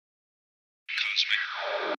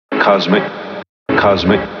Cosmic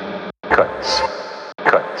cuts.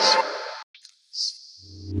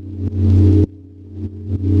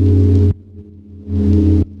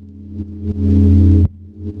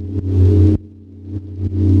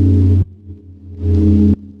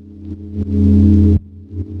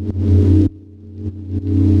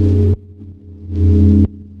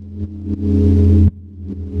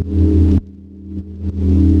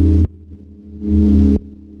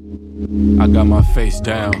 I got my face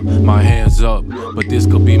down, my hands up, but this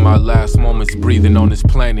could be my last moments breathing on this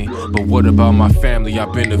planet. But what about my family?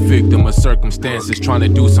 I've been a victim of circumstances, trying to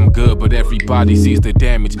do some good, but everybody sees the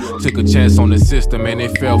damage. Took a chance on the system and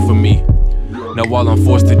it fell for me. Now all I'm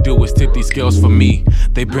forced to do is tip these scales for me.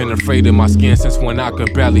 They've been afraid of my skin since when I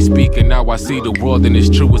could barely speak, and now I see the world in its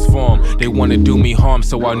truest form. They wanna do me harm,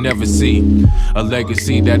 so I'll never see a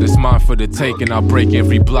legacy that is mine for the taking. I'll break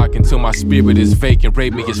every block until my spirit is vacant.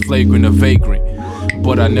 Rape me as flagrant or vagrant,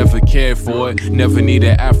 but I never cared for it. Never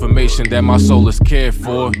needed affirmation that my soul is cared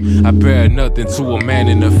for. I bear nothing to a man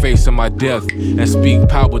in the face of my death, and speak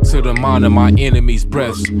power to the mind of my enemies'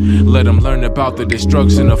 breaths. Let them learn about the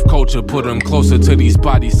destruction of culture, put them closer to these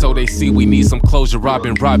bodies so they see we need some closure. I've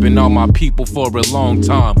been robbing all my people for a long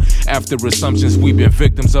time. After assumptions, we've been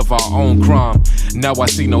victims of our own crime. Now I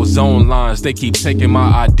see no zone lines. They keep taking my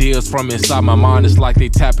ideas from inside my mind. It's like they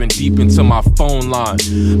tapping deep into my phone line.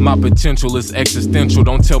 My potential is existential,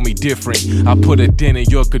 don't tell me different. I put a dent in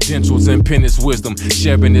your credentials and pen its wisdom,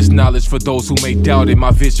 sharing this knowledge for those who may doubt it.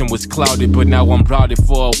 My vision was clouded, but now I'm routed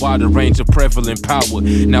for a wider range of prevalent power.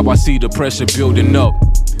 Now I see the pressure building up,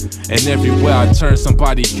 and everywhere I turn,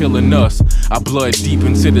 somebody killing us. I blood deep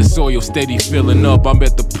into the soil, steady filling up. I'm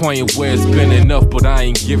at the point where it's been enough, but I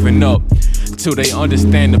ain't giving up till they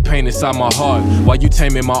understand the pain inside my heart. Why you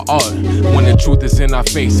taming my art when the truth is in our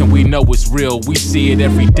face and we know it's real? We see it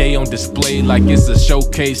every day on display like it's a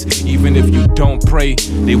showcase. Even if you don't pray,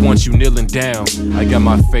 they want you kneeling down. I got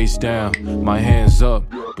my face down, my hands up,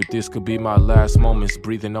 but this could be my last moments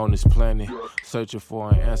breathing on this planet. Searching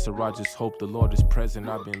for an answer, I just hope the Lord is present.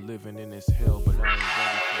 I've been living in this hell, but I ain't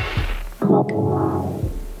ready for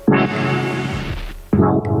it.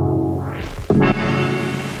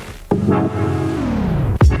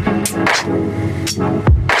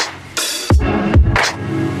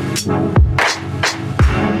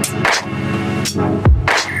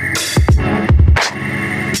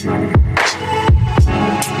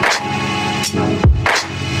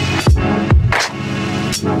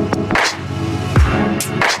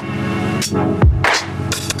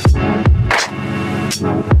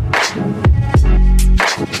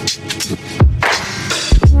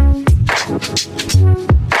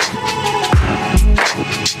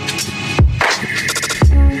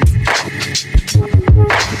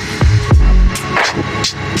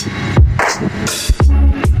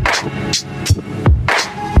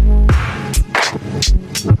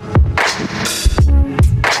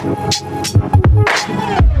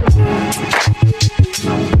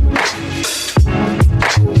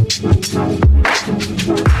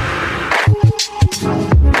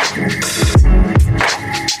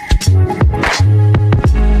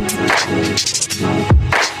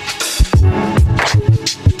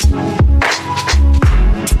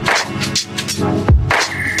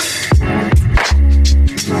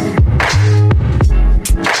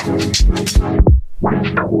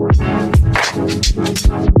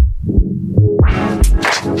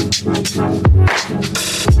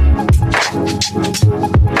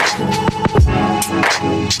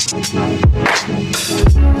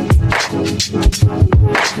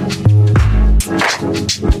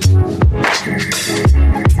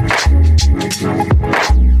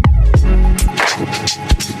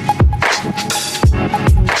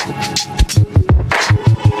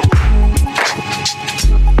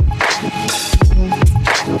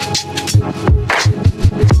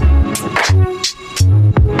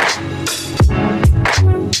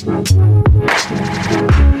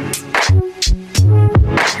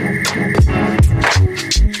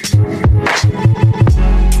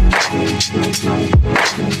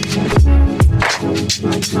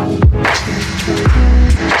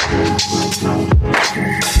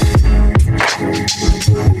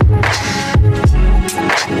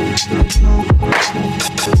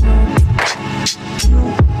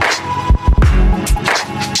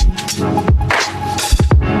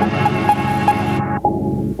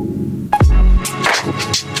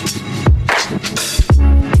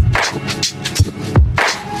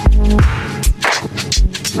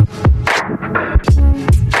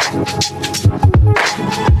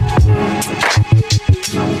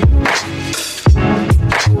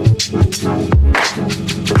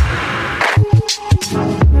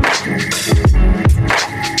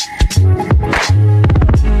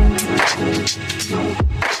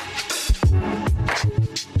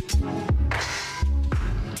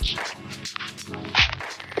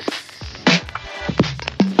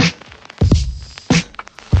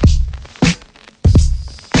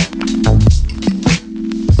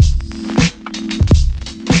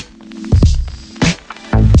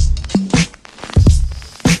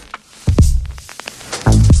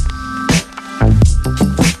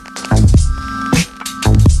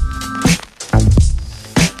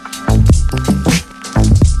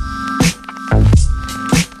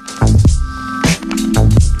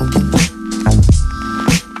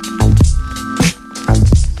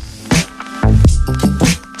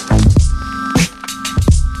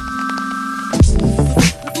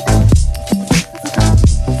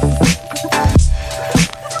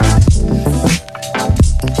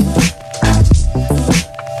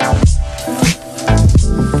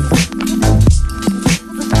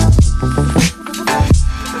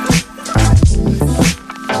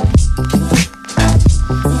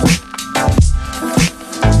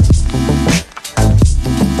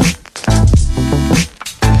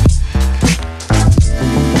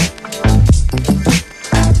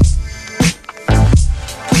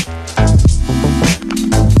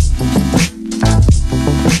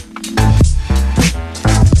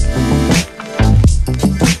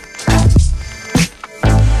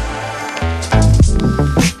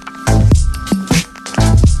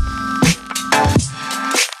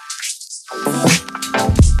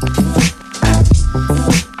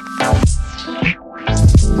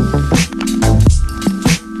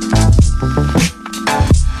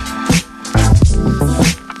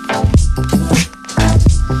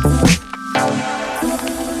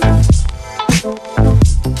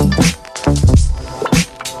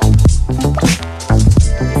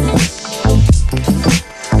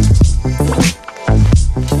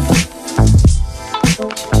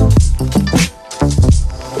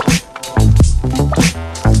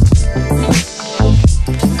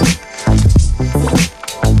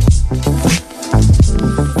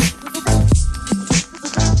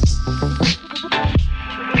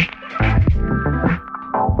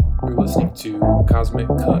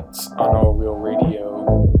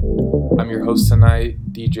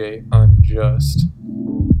 DJ Unjust.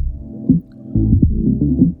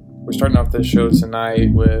 We're starting off this show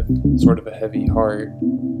tonight with sort of a heavy heart.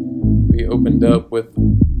 We opened up with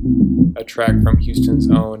a track from Houston's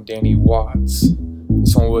own Danny Watts.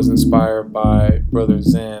 This one was inspired by Brother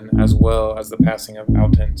Zen as well as the passing of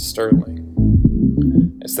Alton Sterling.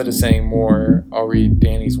 Instead of saying more, I'll read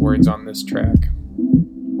Danny's words on this track.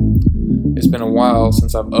 It's been a while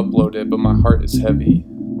since I've uploaded, but my heart is heavy.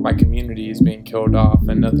 My community is being killed off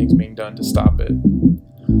and nothing's being done to stop it.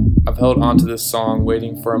 I've held on to this song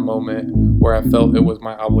waiting for a moment where I felt it was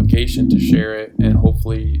my obligation to share it and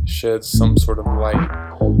hopefully shed some sort of light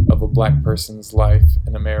of a black person's life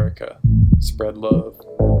in America. Spread love.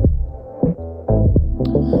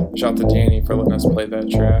 Shout out to Danny for letting us play that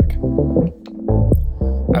track.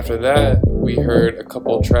 After that, we heard a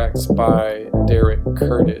couple tracks by Derek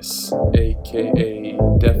Curtis, aka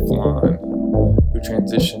Deflon, who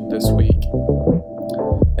transitioned this week.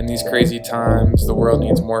 In these crazy times, the world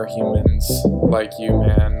needs more humans like you,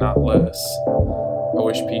 man, not less. I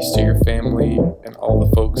wish peace to your family and all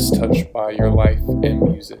the folks touched by your life and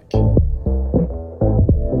music.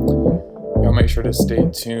 Y'all make sure to stay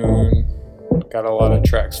tuned. Got a lot of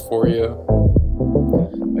tracks for you.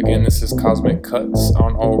 Again, this is Cosmic Cuts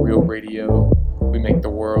on All Real Radio. We make the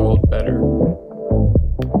world better.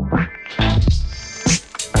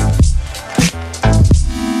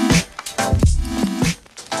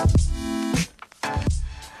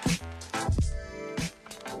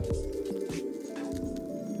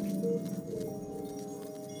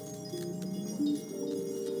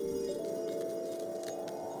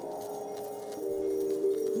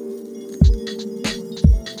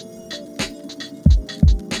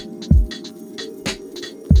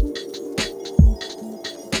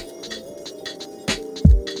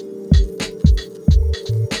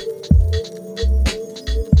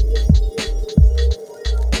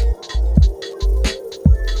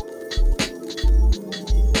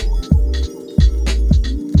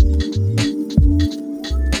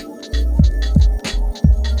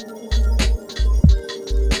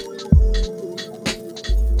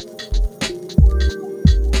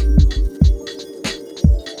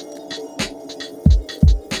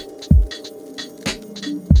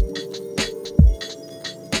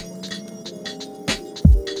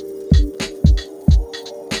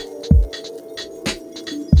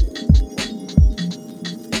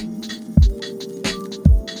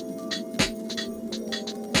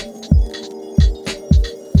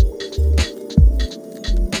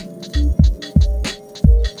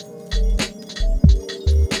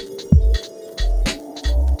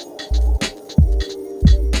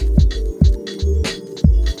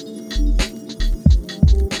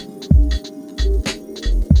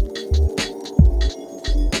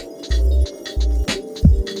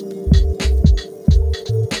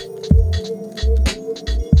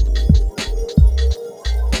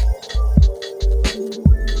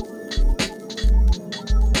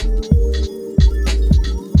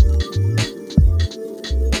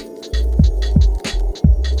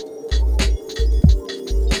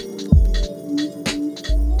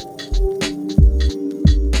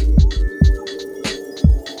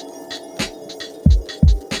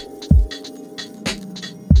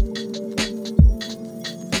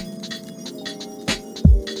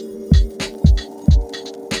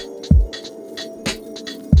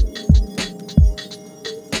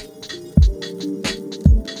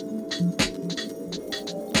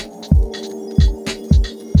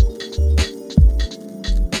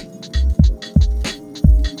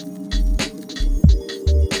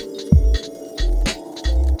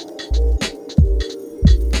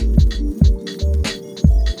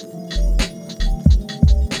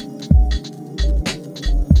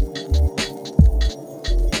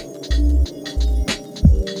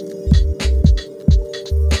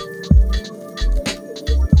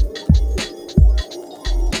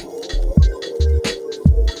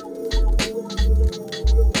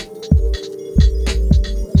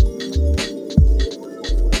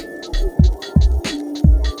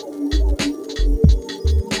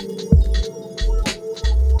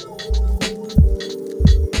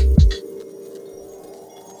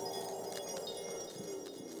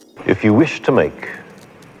 If you wish to make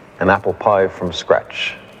an apple pie from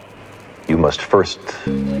scratch, you must first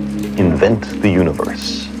invent the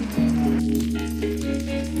universe.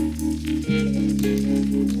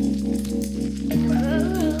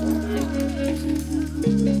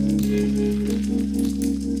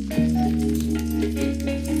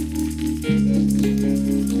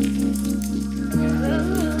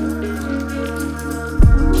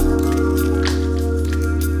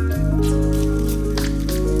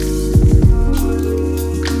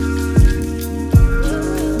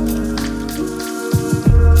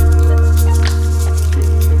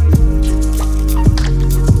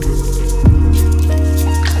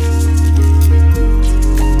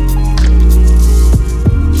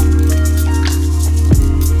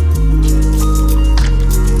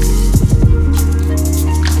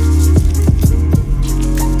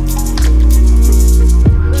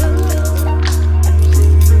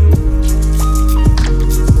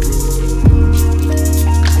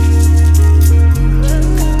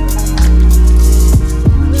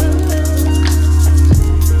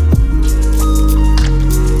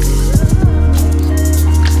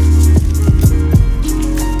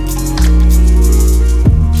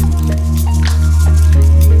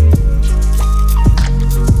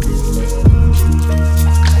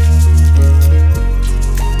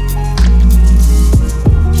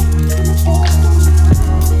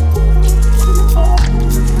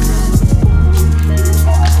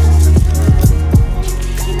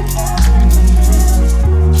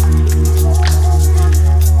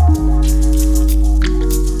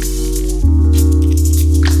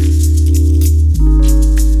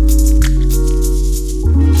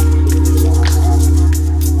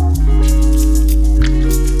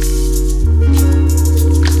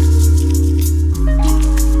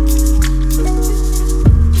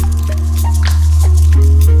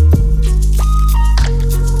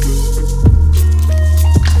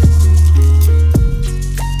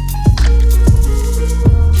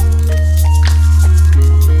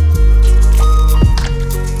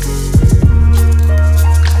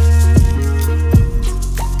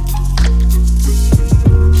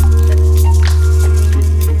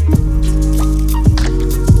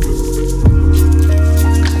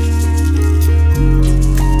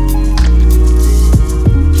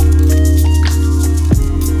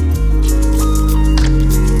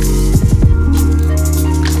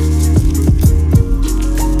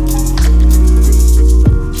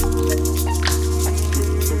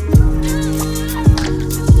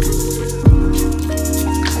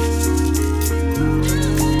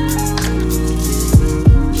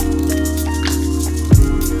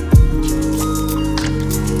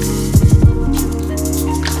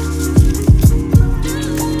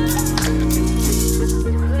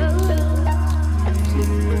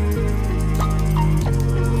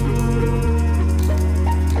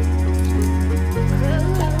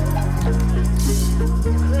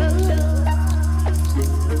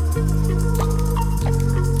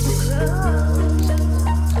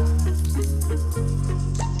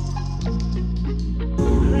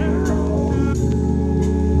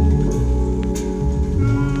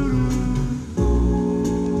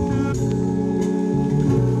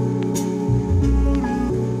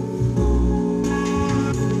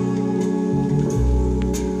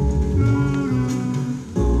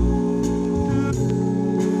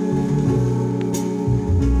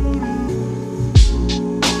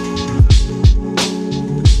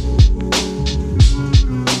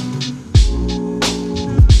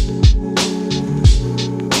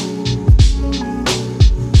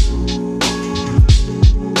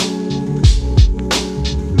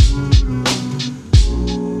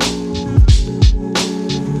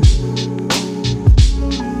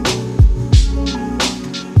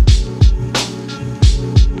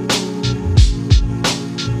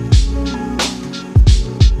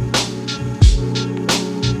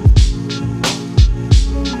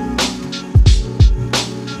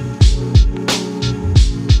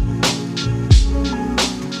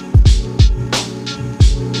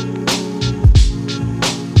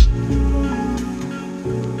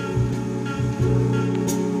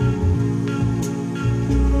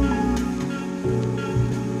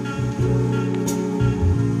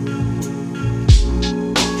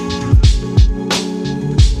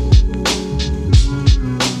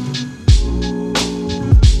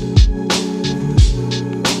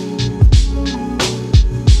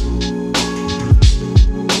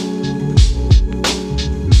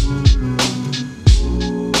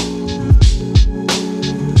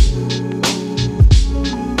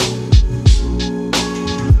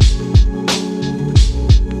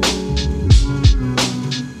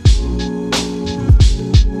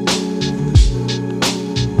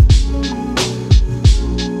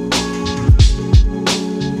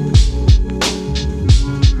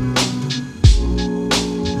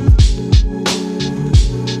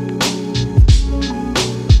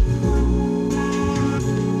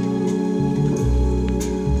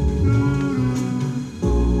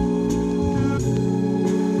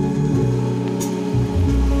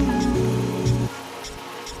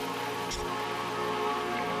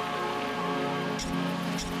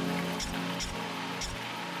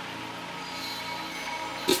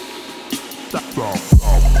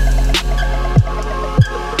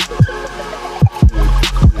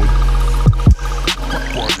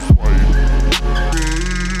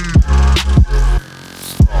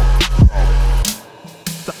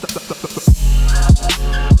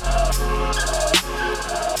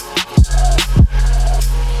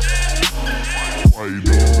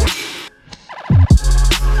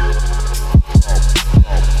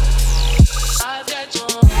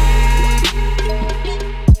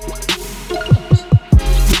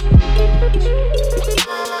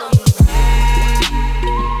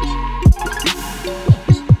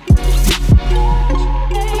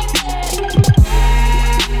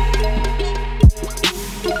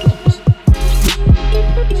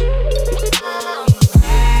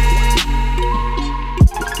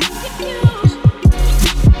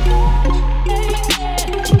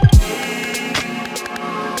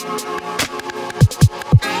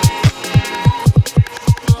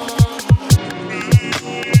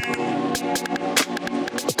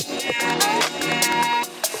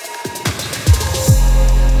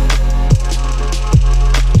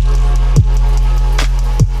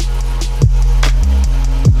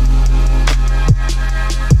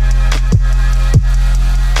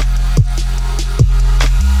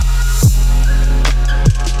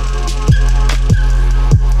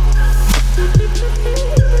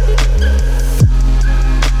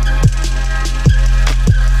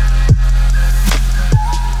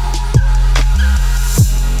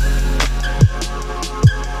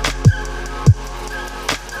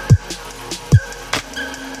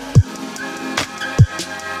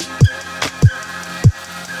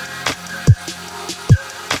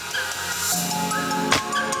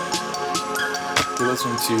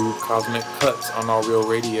 Listening to Cosmic Cuts on All Real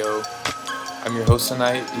Radio. I'm your host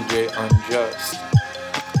tonight, DJ Unjust.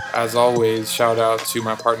 As always, shout out to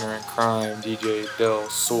my partner in crime, DJ Del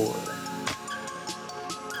Sur.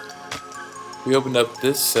 We opened up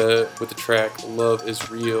this set with the track Love Is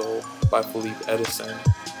Real by Philippe Edison.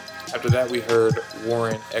 After that, we heard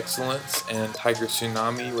Warren Excellence and Tiger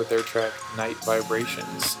Tsunami with their track Night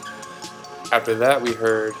Vibrations. After that, we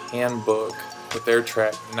heard Handbook with their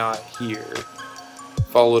track Not Here.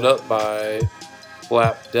 Followed up by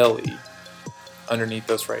Flap Deli underneath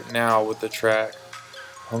us right now with the track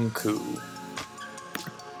Hunku.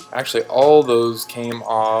 Actually, all those came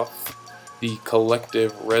off the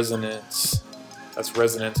Collective Resonance, that's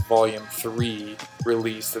Resonance Volume 3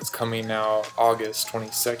 release that's coming out August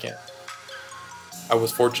 22nd. I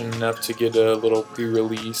was fortunate enough to get a little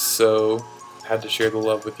pre-release, so had to share the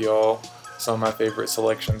love with y'all. Some of my favorite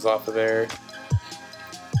selections off of there.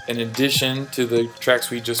 In addition to the tracks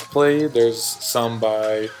we just played, there's some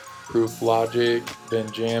by Proof Logic,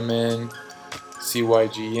 Benjamin,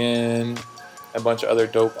 CYGN, a bunch of other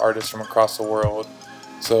dope artists from across the world.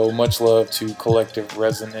 So much love to Collective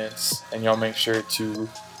Resonance, and y'all make sure to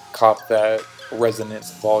cop that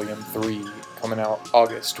Resonance Volume 3 coming out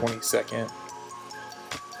August 22nd.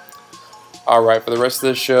 Alright, for the rest of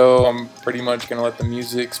the show, I'm pretty much going to let the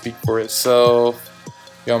music speak for itself.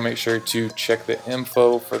 Y'all make sure to check the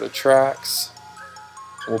info for the tracks.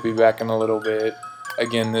 We'll be back in a little bit.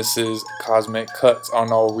 Again, this is Cosmic Cuts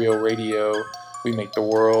on All Real Radio. We make the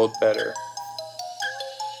world better.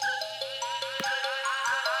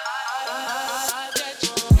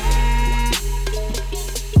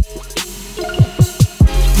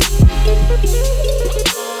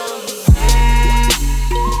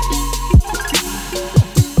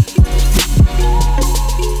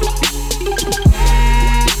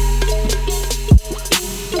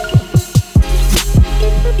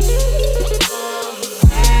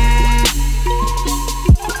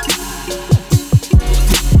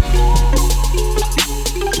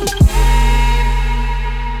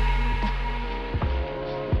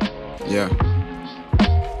 Yeah.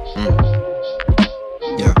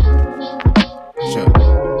 Yeah. Sure.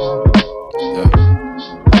 Yeah.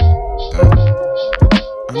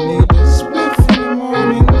 I need a spliff in the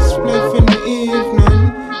morning, spliff in the evening,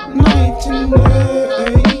 night and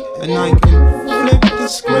day. And I can flip the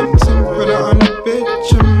script and put it on a bitch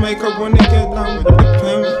and make her wanna get down with the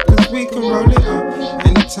pen. Cause we can roll it up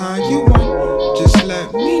anytime you want, just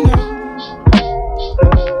let me know.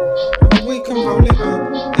 We can roll it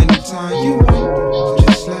up anytime you want,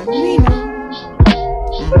 just let me know.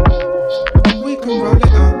 We can roll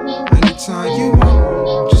it up anytime you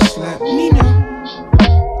want, just let me know.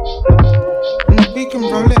 We can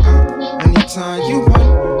roll it up anytime you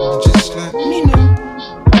want, just let me know.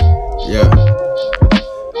 Yeah.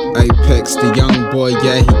 Apex It's the young boy,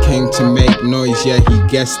 yeah, he came to make noise, yeah, he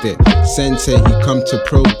guessed it. Sensei, he come to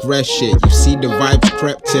progress shit. You see the vibes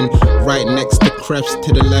crept in, right next to creps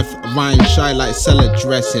to the left, Ryan shy like salad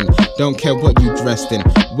dressing. Don't care what you dressed in,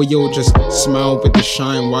 we all just smile with the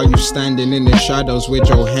shine while you standing in the shadows with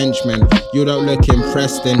your henchmen. You don't look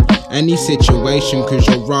impressed in any situation, cause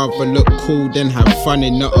you'd rather look cool than have fun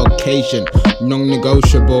in the occasion.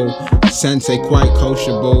 Non-negotiable, Sensei quite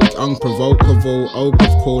coachable, unprovocable, open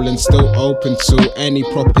call and still open to any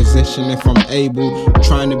proposition if I'm able.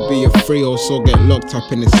 Trying to be a free or so get locked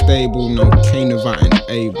up in a stable. No cane of and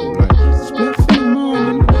able. Like spliff in the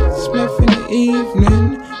morning, spliff in the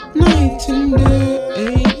evening, night and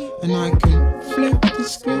day. And I can flip the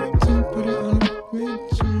script and put it on a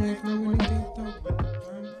bridge and make me wanna get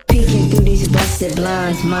up. Peeking through these busted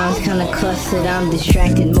blinds, mine's kinda clustered. I'm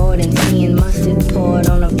distracted more than seeing mustard poured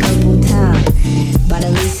on a purple tile. By the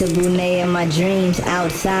Lisa Bonet of my dreams,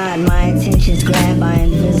 outside my attention's grabbed by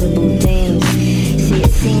invisible things. See,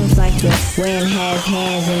 it seems like the wind has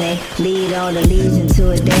hands and they lead all the leaves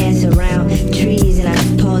into a dance around trees. And I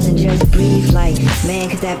pause and just breathe like, man,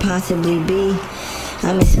 could that possibly be?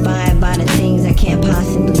 I'm inspired by the things I can't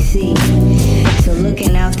possibly see. So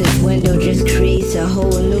looking out this window just creates a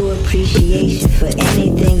whole new appreciation for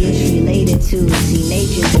anything it's related to. See,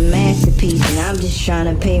 nature's a masterpiece and I'm just trying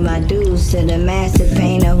to pay my dues to the master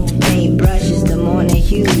painter who paint brushes the morning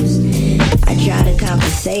hues. I try to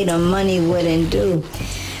compensate on money wouldn't do,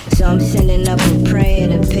 so I'm sending up a prayer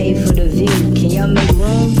to pay for the view. Can y'all make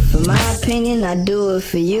room for my opinion? I do it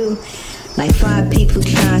for you. Like 5 people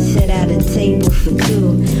try and sit at a table for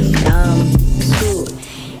 2. Scoot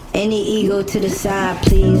any ego to the side,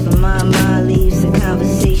 please. But my mind leaves the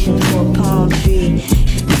conversation for a palm tree.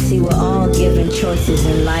 You see, we're all given choices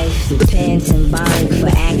in life. The pen symbolic for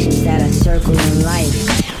actions that are circled in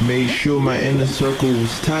life. Made sure my inner circle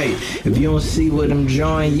was tight. If you don't see what I'm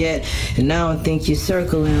drawing yet, and I don't think you're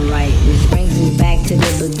circling right, which brings us back to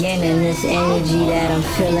the beginning. This energy that I'm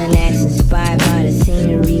feeling that's inspired by the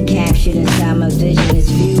scenery captured inside my vision. This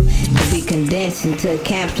view could be condensed into a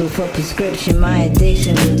capsule for prescription. My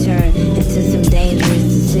addiction will turn into some dangerous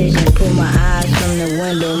decision. Pull my eyes from the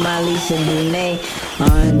window, my Lisa Bonet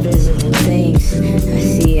are invisible things I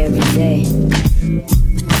see every day.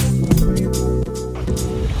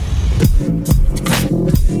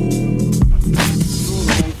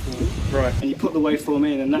 Right. And you put the waveform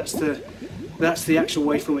in, and that's the actual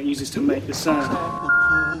waveform it uses to make the sound.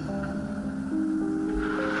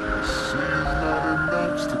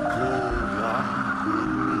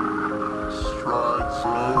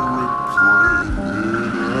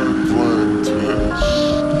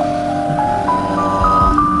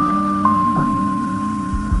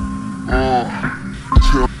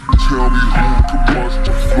 Tell me who can watch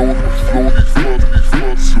the floaty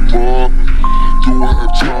fucks him up. Don't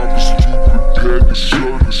have time for stupid pack of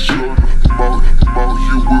shudder. I'm out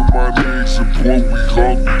here with my names and boy, we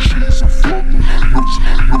hungry, cheese and fucking.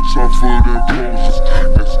 No time for them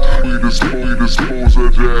poses. We dispose of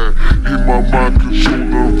that. In my mind, control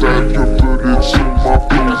the vacuum, but it's on my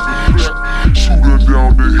pose. Shooting down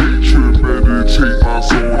the hatred, meditate, eyes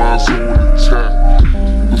on attack.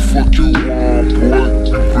 The fuck you want, boy?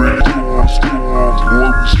 You ready to storm, boy?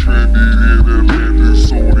 We stranded in Atlantis,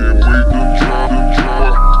 so then make them try to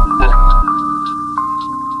drive.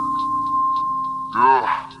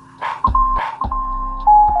 Yeah.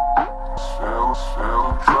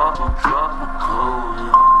 Fell, tropical,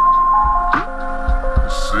 yeah.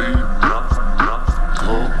 See, nothing,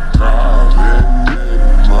 come diving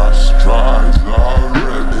in my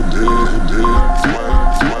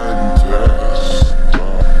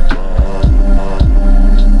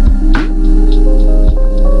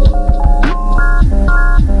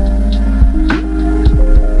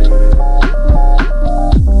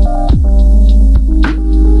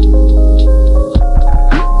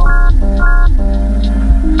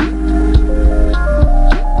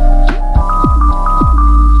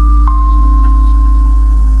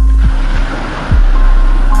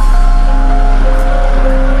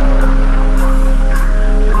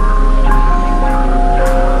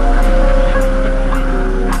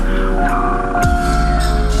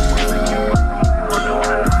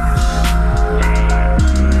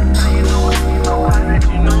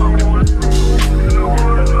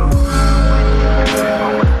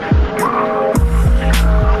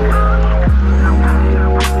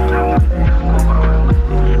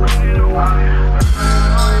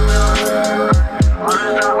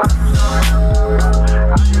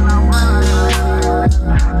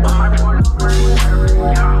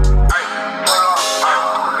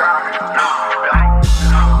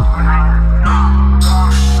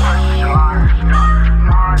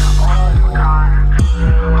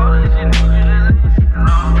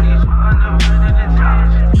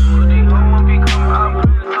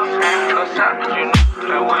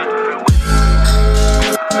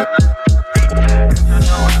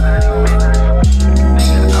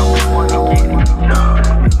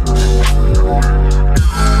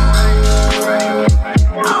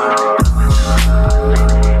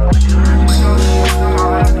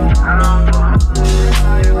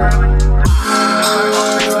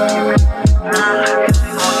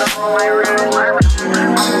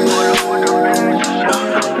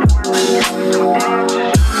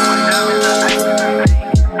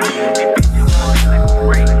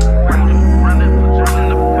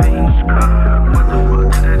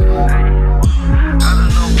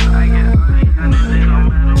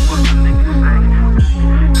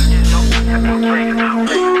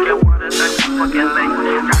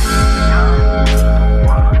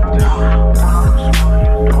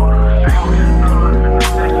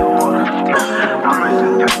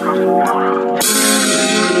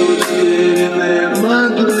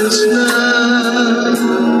wesna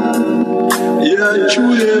ja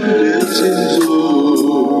czuję mnie zinzo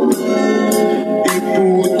i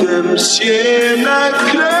potem się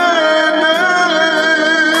naklęnę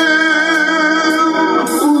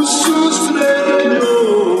ususretną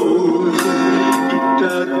i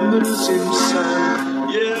tak mrzim sam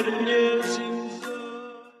jernie zinzo.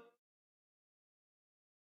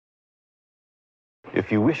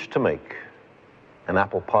 If you wish to make an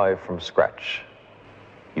apple pie from scratch,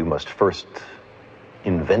 you must first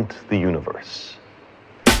invent the universe.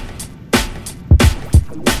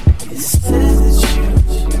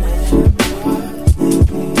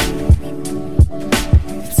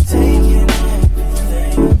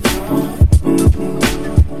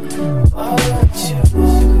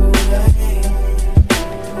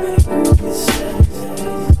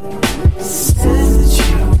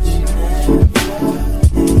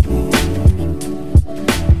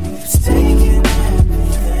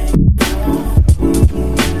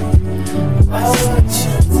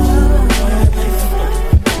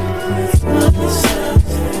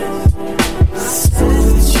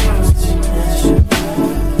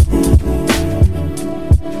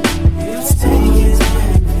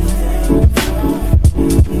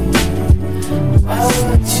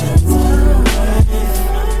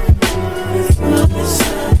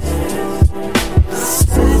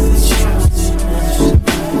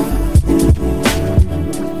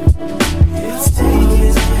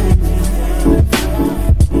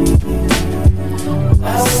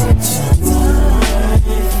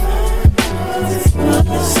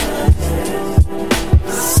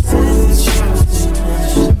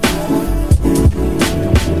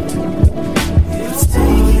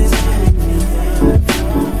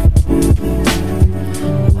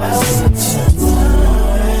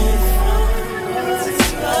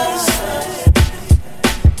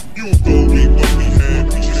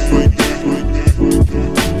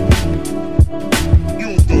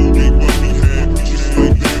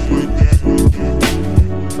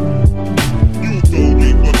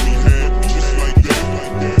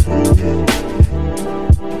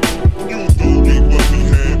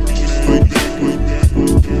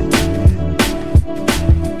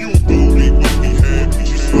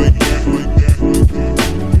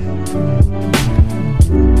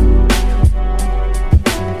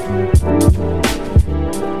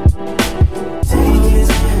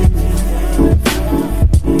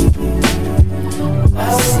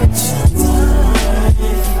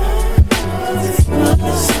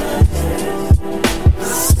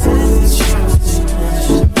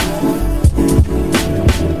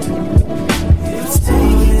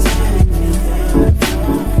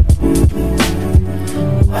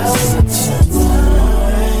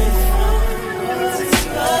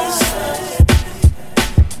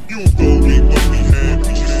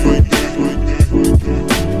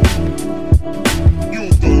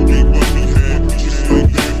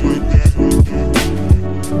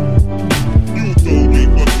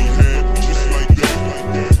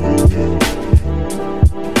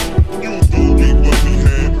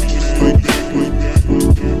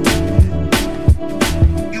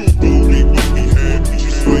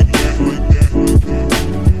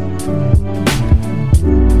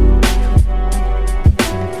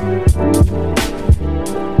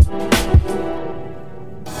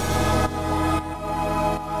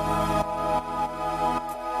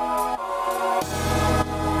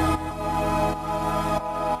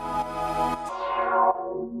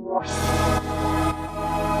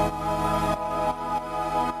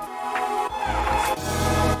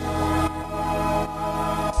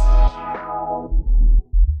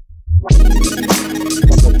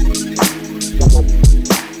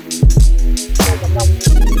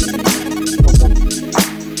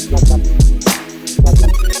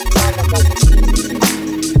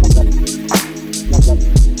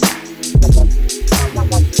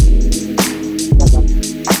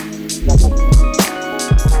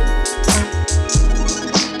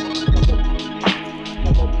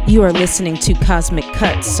 You are listening to Cosmic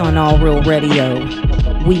Cuts on All Real Radio.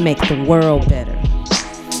 We make the world better.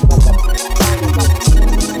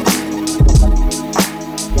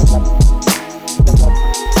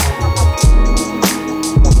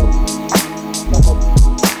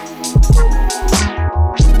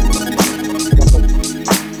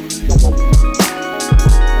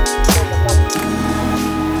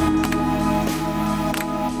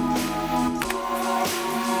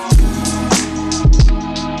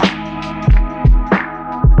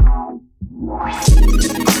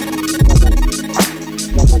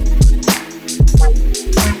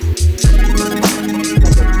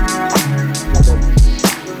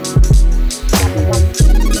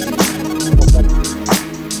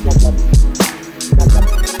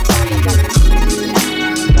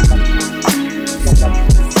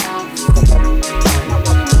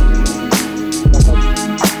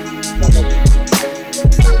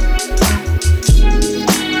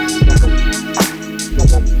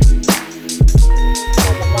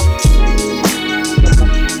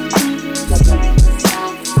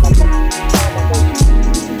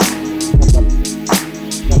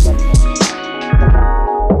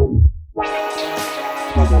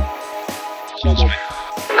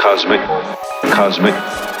 Cosmic Cuts.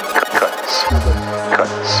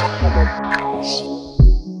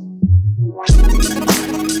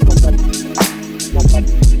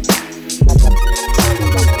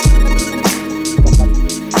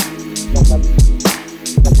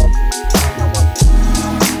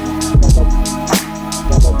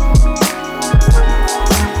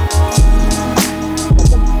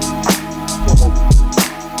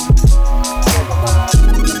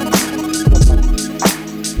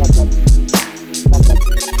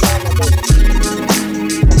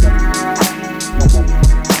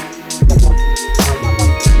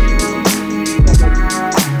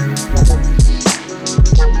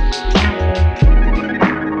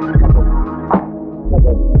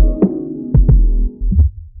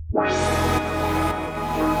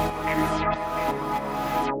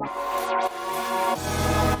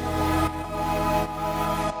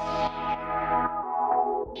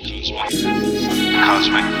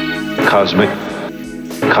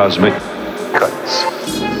 Cosmic Cuts.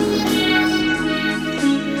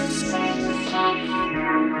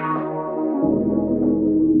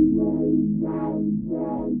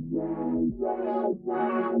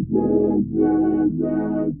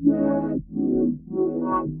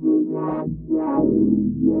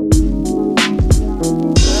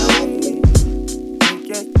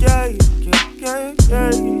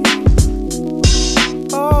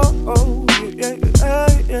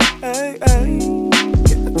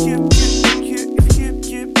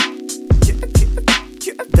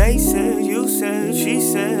 They said, you said, she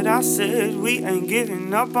said, I said, we ain't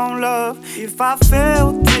giving up on love. If I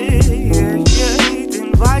felt it, yeah,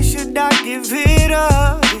 then why should I give it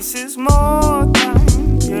up? This is more than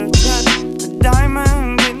a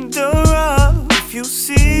diamond in the rough. If you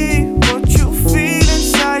see what you feel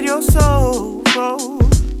inside your soul,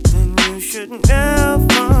 then you should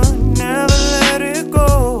never let it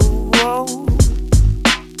go.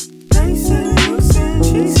 They said, you said,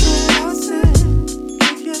 she said, I said,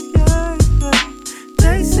 yeah.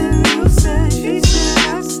 They said, you said, she said,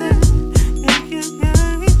 I said,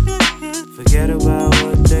 yeah. Forget about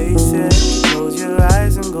what they said. Close your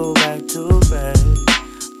eyes and go back to bed.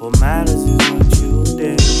 What matters is what you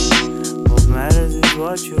did. What matters is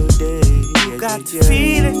what you did. You got to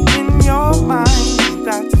feel it in your mind. You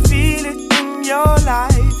got to feel it in your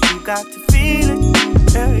life. You got to feel it,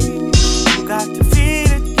 yeah. You got to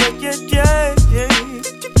feel it, yeah.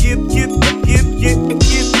 You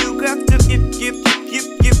got to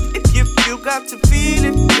you got to feel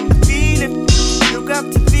it, you got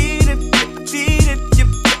to feel it,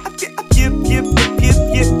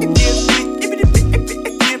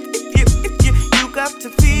 you got to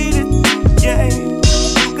feel it, yeah.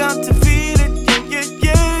 You got to feel it, yeah.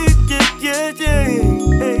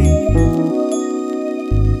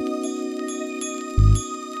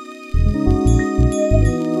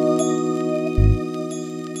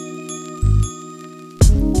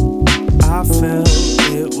 I felt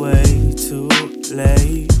it way too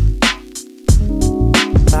late.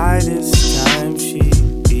 By this time she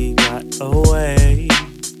got away.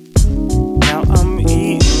 Now I'm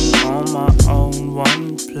eating on my own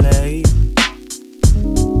one plate.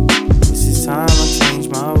 This is time I change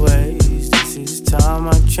my ways. This is time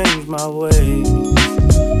I change my ways.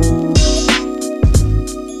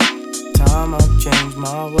 Time I change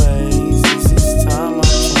my ways. This is time I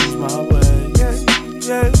change my ways.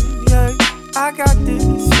 Yeah. I got this,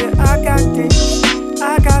 yeah, I got this.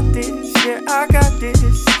 I got this, yeah, I got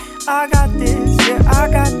this. I got this, yeah, I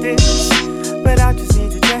got this. But I just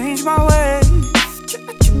need to change my ways.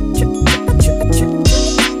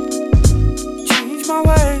 Change my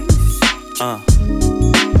ways.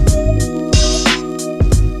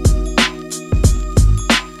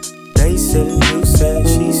 They said, you said,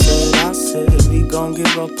 she said, I said, we gon'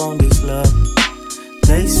 give up on this love.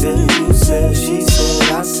 They said, you said, she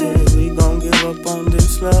said, I said, we gon' give up on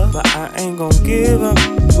this love. But I ain't gon' give up.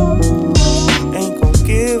 Ain't gon'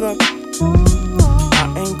 give up.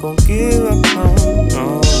 I ain't gon' give up, no.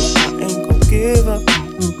 I ain't gon' give up.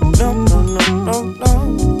 No.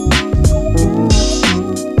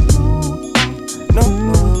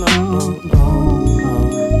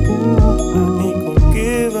 I ain't gon'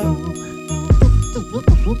 give up.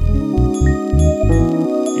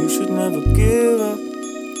 You should never give up.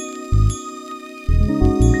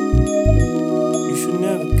 You should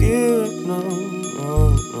never give up, no.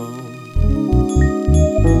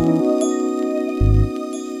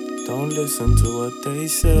 Don't listen to what they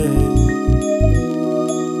say.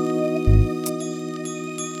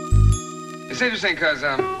 It's interesting because,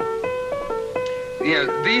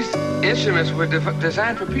 these instruments were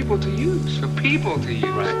designed for people to use,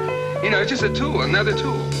 Right. You know, it's just a tool, another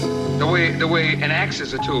tool. The way an axe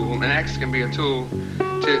is a tool. An axe can be a tool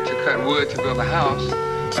to cut wood to build a house.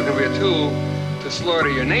 It can be a tool to slaughter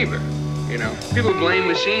your neighbor. You know, people blame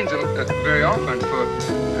machines very often for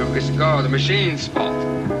it's the machine's fault.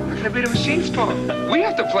 How can it be the machine's fault? We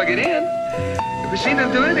have to plug it in. The machine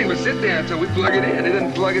doesn't do anything but sit there until we plug it in. It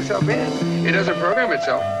doesn't plug itself in. It doesn't program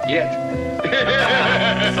itself yet.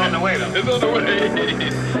 It's on the way though. It's on the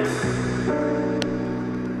way.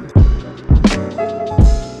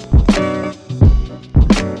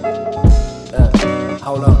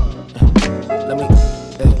 Hold on, let me,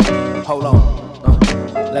 hold on,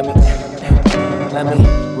 let me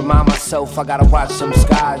remind myself I gotta watch them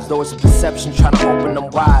skies. Doors of perception trying to open them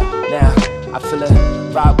wide. Now I feel a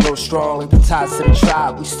vibe real strong like the ties to the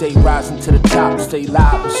tribe. We stay rising to the top, stay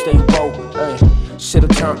live and stay woke. Shit'll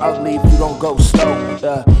turn ugly if you don't go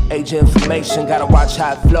slow. Age of information, gotta watch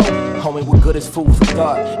how it flow. Homie, what good is food for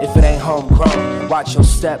thought if it ain't homegrown? Watch your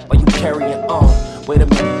step while you carrying on. Wait a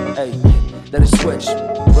minute, hey, let it switch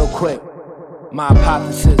real quick. My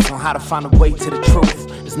hypothesis on how to find a way to the truth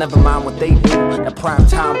is never mind what they do. That prime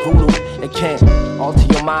time voodoo, they can't alter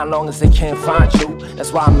your mind long as they can't find you.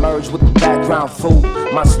 That's why I merge with the background food.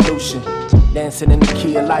 My solution, dancing in the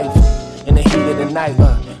key of life, in the heat of the night,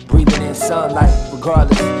 breathing in sunlight.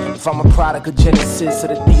 Regardless if I'm a product of Genesis or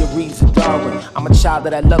the theories of Darwin, I'm a child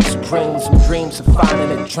of that love supreme with some dreams of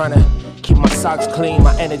finding it. Trying to keep my socks clean,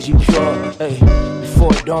 my energy pure. Hey,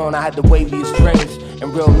 before dawn, I had the waviest dreams.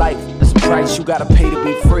 In real life, there's a price you gotta pay to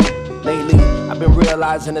be free. Lately, I've been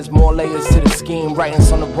realizing there's more layers to the scheme.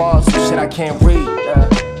 Writings on the walls, some shit I can't read.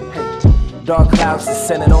 Hey, dark clouds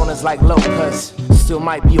descending on us like locusts. Still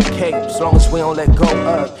might be okay, as long as we don't let go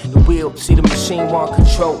of the wheel. See the machine won't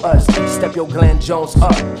control us. Step your Glenn Jones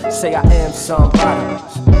up. Say I am somebody.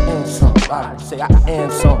 Am somebody. Say I am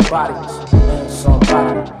somebody. Am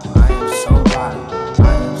somebody. I am somebody.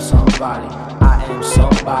 I am somebody. I am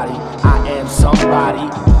somebody. I am somebody.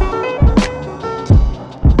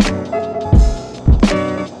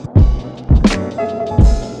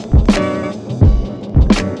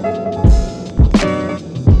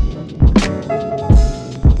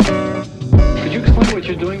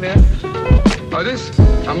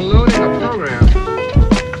 I'm loading a program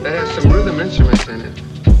that has some rhythm instruments in it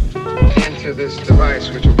into this device,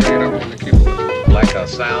 which will bring it up on the keyboard. Like a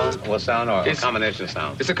sound? What sound? Or a combination of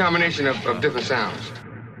sounds? It's a combination of different sounds.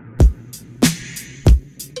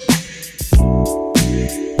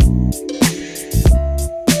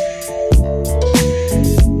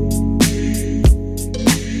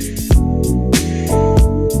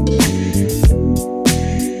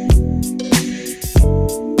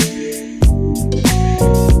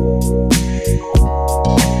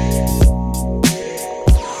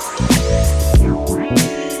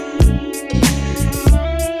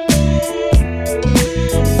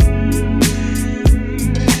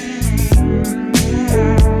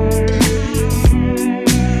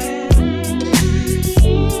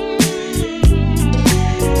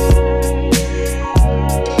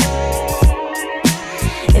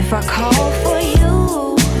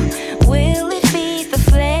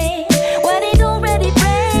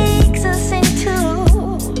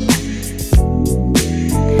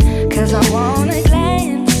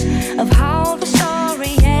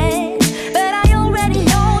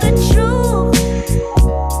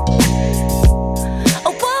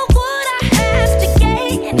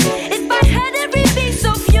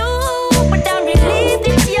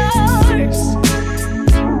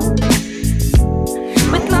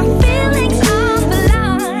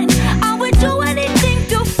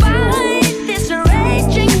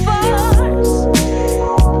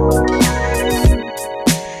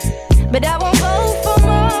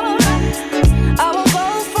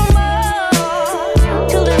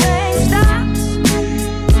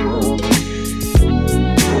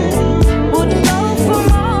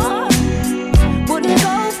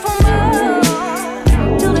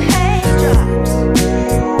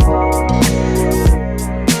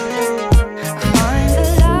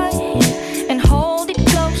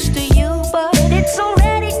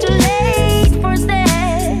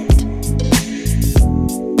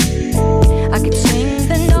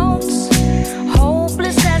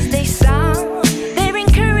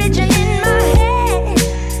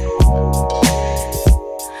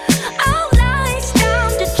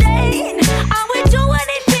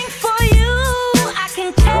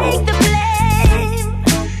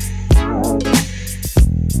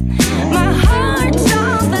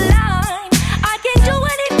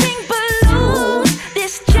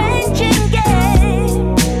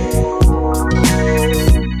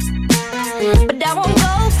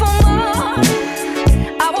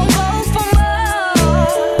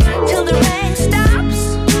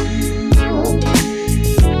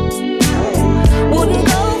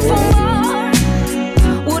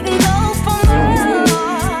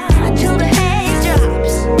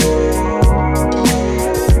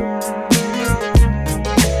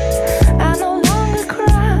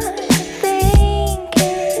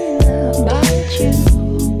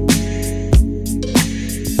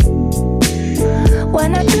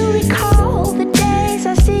 When I do recall the days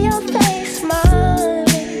I see your face smiling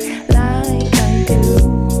like I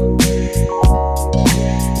do,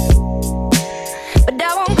 but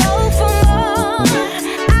I won't go for more,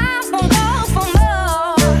 I won't go for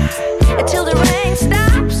more until the rain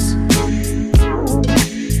stops.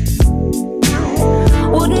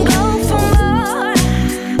 Wouldn't go for more,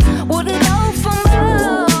 wouldn't go for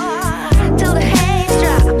more till the haze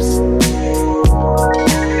drops.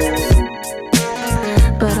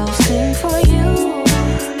 But I'll sing for you,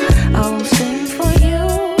 I will sing for you.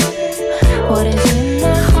 What is in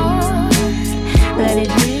my heart, let it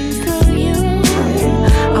ring through you.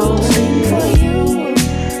 I will sing for you,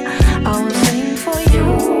 I will sing for you.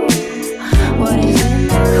 What is in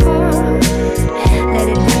my heart, let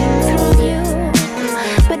it ring through you.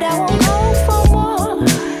 But I won't go for more,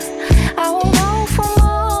 I won't go for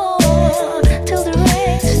more till the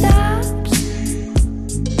rain stops.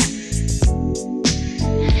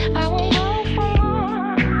 I won't go for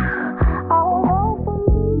more, I won't go for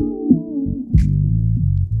more.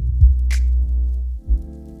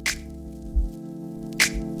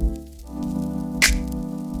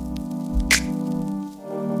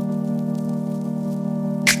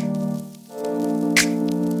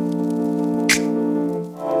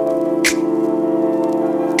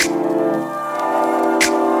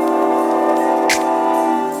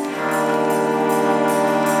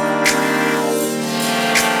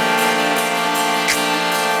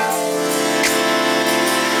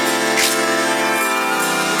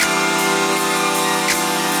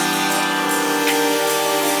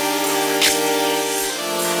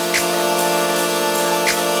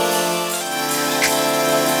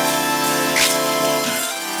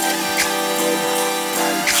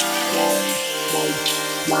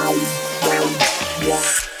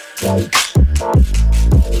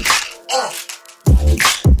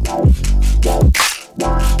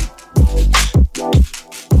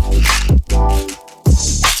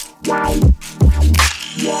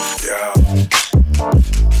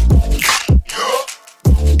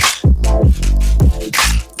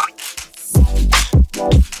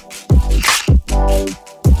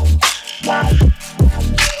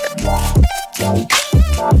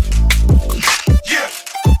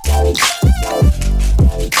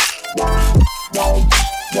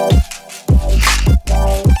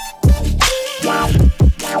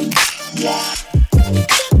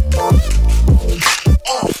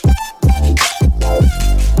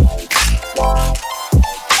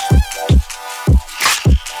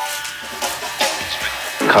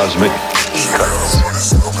 Cosmic Cuts.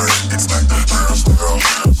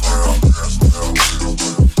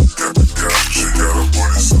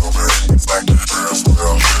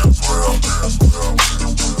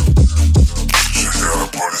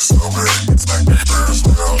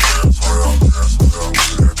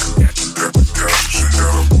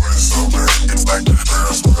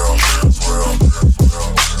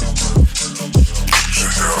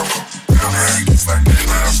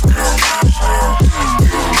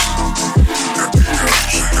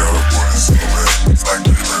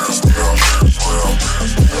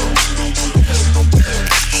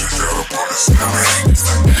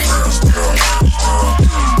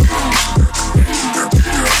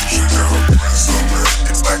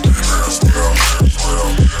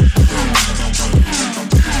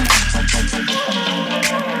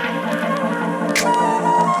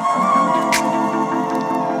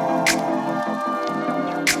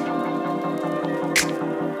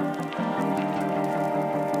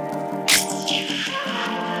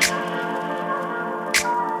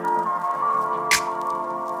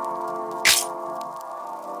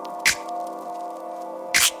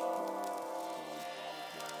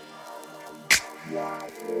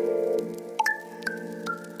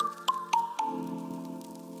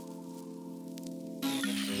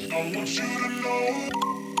 I want you to know.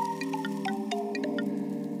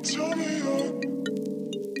 Tell me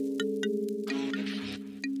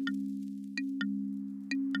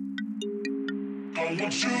I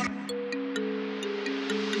want you to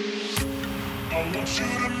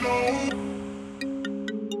know.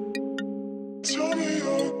 Tell me I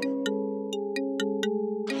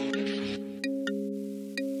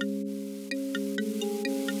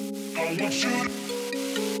want you to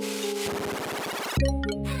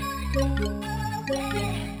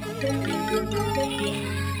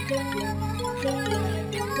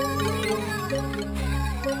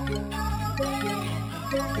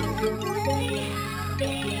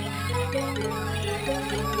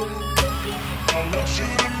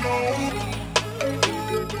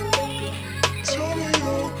Tell me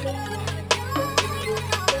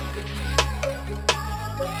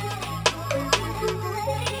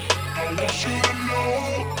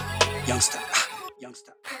Youngster.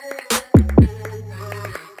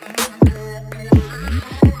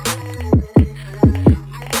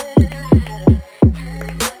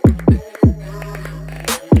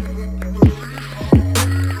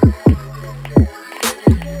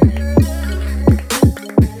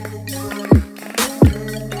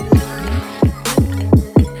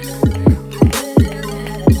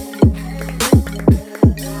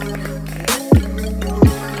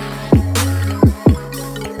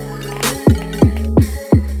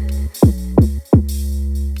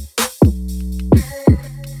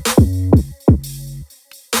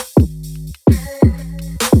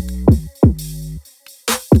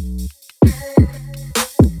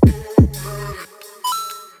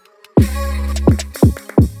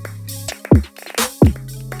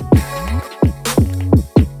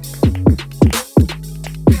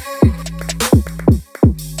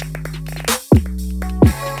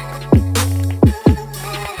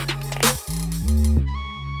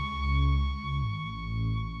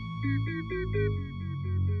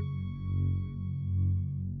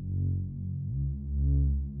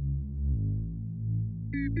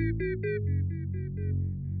 Thank you.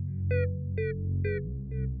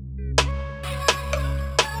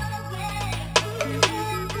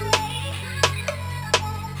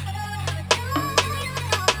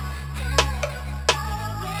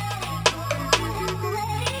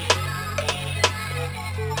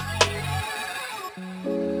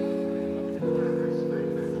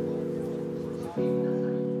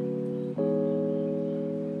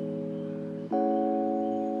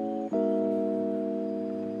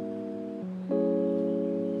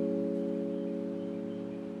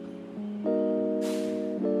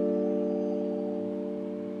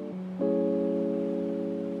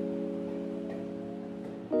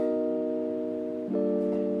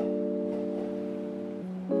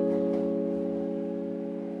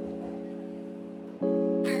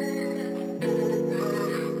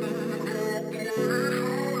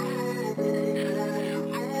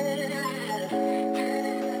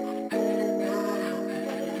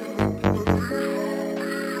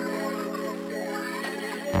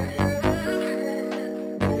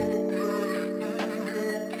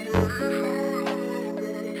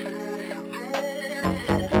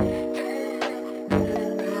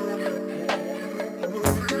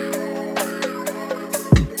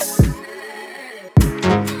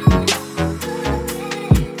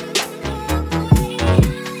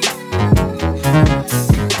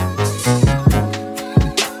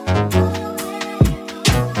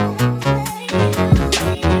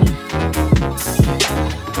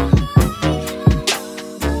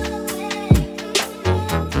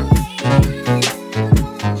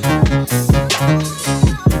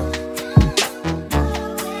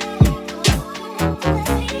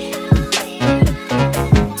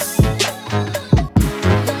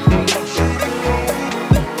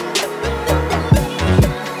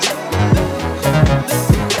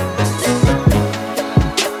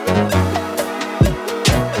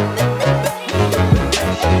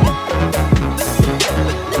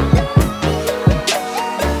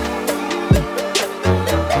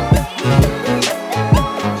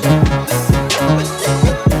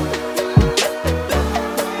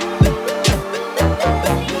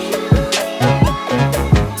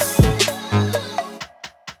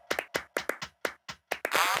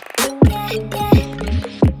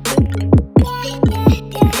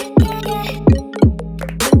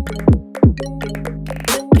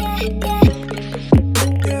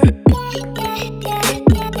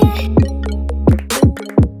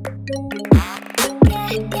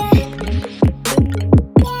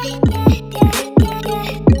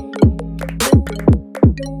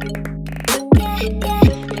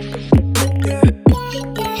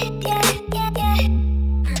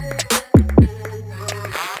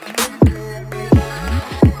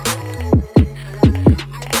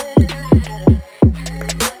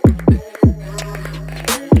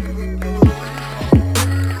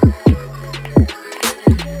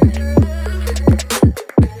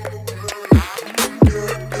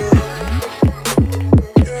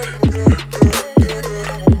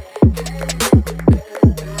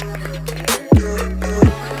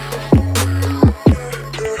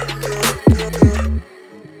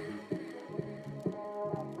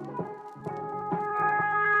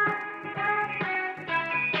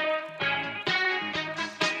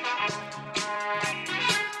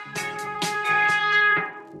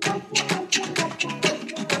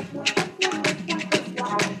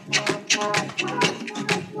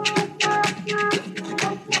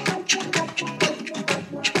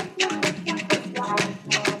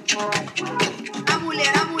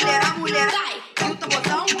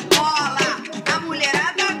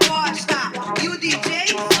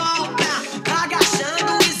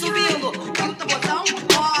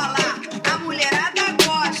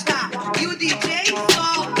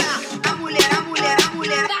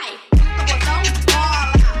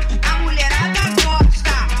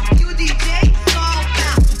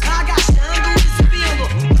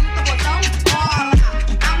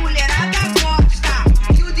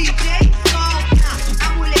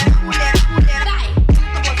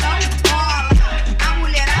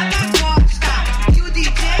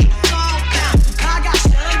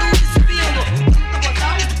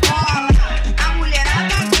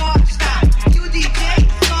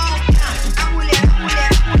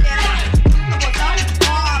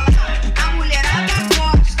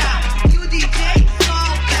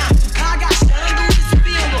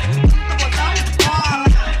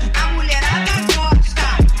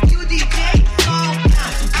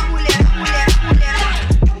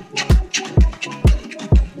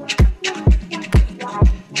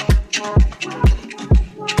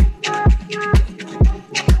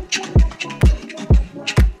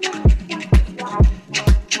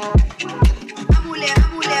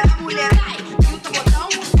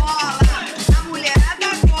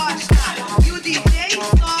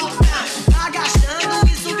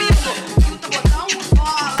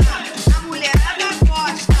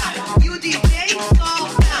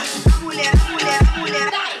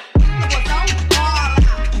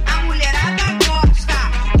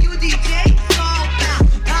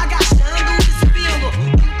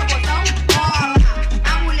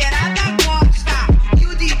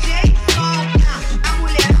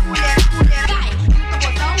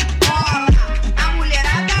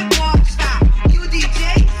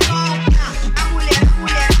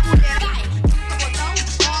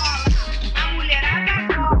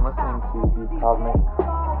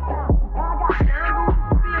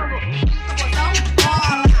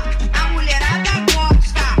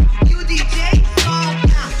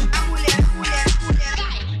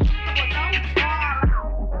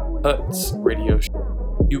 Cuts radio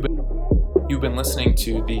show. You've been listening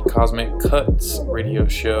to the Cosmic Cuts radio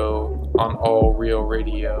show on All Real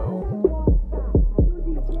Radio.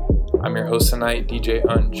 I'm your host tonight, DJ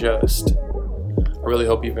Unjust. I really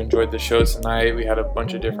hope you've enjoyed the show tonight. We had a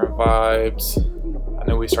bunch of different vibes. I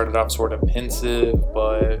know we started off sort of pensive,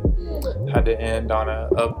 but had to end on an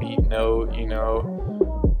upbeat note, you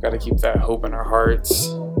know. Got to keep that hope in our hearts.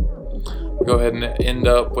 We'll go ahead and end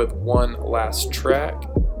up with one last track.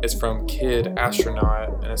 It's from Kid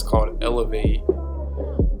Astronaut, and it's called Elevate.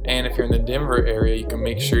 And if you're in the Denver area, you can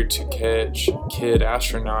make sure to catch Kid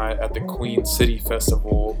Astronaut at the Queen City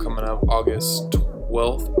Festival coming up August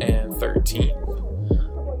 12th and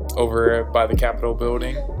 13th over by the Capitol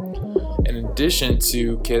Building. In addition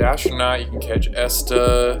to Kid Astronaut, you can catch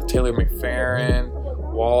Esta, Taylor McFerrin,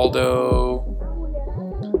 Waldo,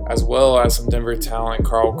 as well as some Denver talent,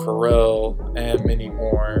 Carl Carell, and many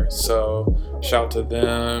more. So shout to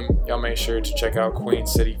them. Y'all make sure to check out Queen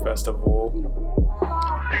City Festival.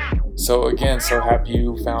 So again, so happy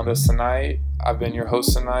you found us tonight. I've been your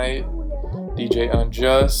host tonight, DJ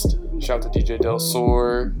Unjust. Shout to DJ Del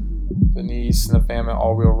Sur, Denise, and the fam at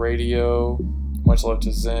All Real Radio. Much love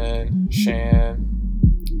to Zen, Shan.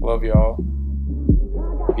 Love y'all.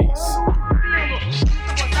 Peace.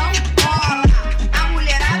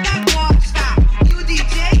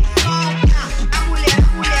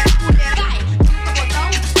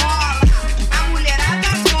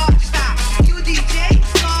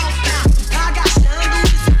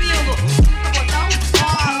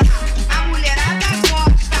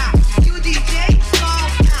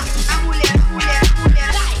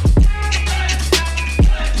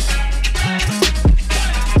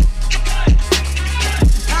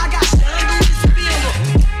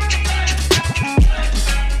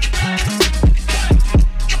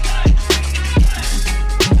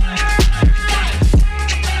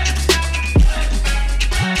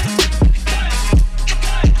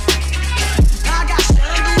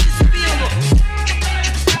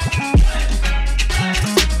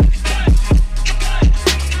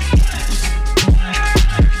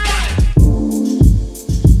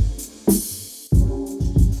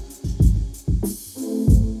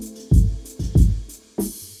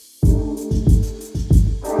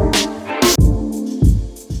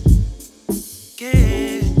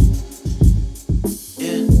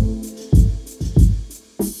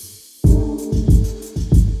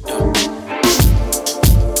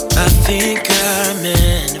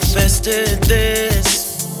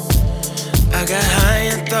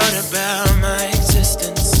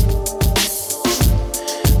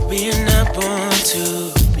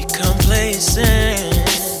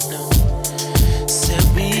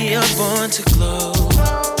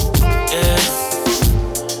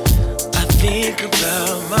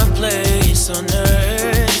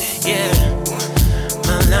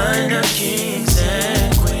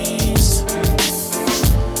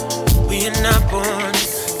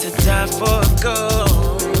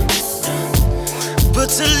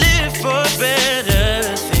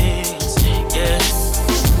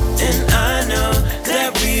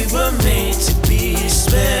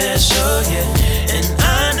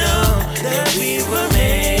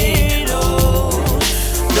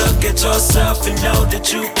 Yourself and know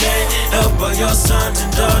that you can help all your sons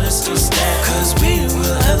and daughters to stand. Cause we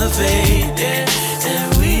will elevate, yeah,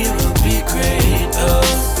 and we will be great. Oh,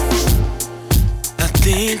 I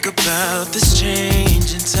think about this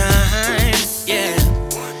change in time, yeah.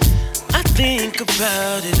 I think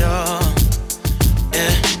about it all,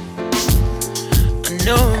 yeah. I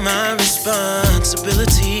know my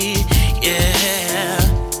responsibility, yeah.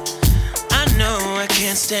 I know I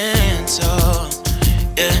can't stand tall,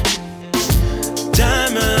 yeah.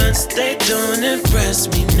 Diamonds, they don't impress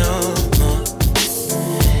me no more.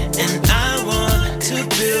 And I want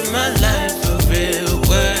build my life a real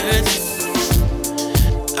worth.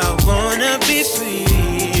 I wanna be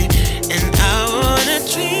free, and I wanna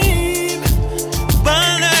dream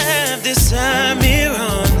while I have this time here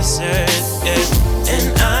on this earth, yeah. And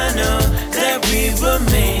I know that we were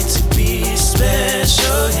made to be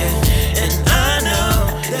special, yeah. And I know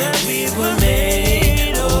that we were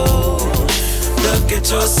made, oh. Look at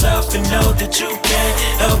yourself and know that you can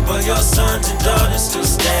help all your sons and daughters to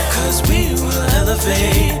stand. Cause we will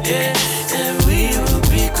elevate, yeah, and we will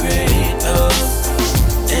be great, oh.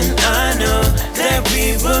 And I know that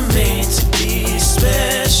we were made to be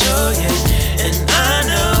special, yeah. And I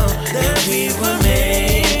know that we were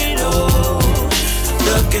made, oh.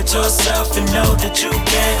 Look at yourself and know that you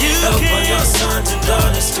can help all your sons and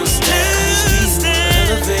daughters to stand. Cause we will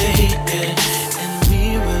elevate, yeah, and we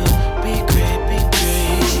will be great, be great.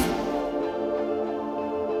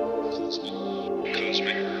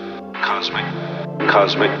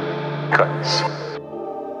 Cosmic Cuts.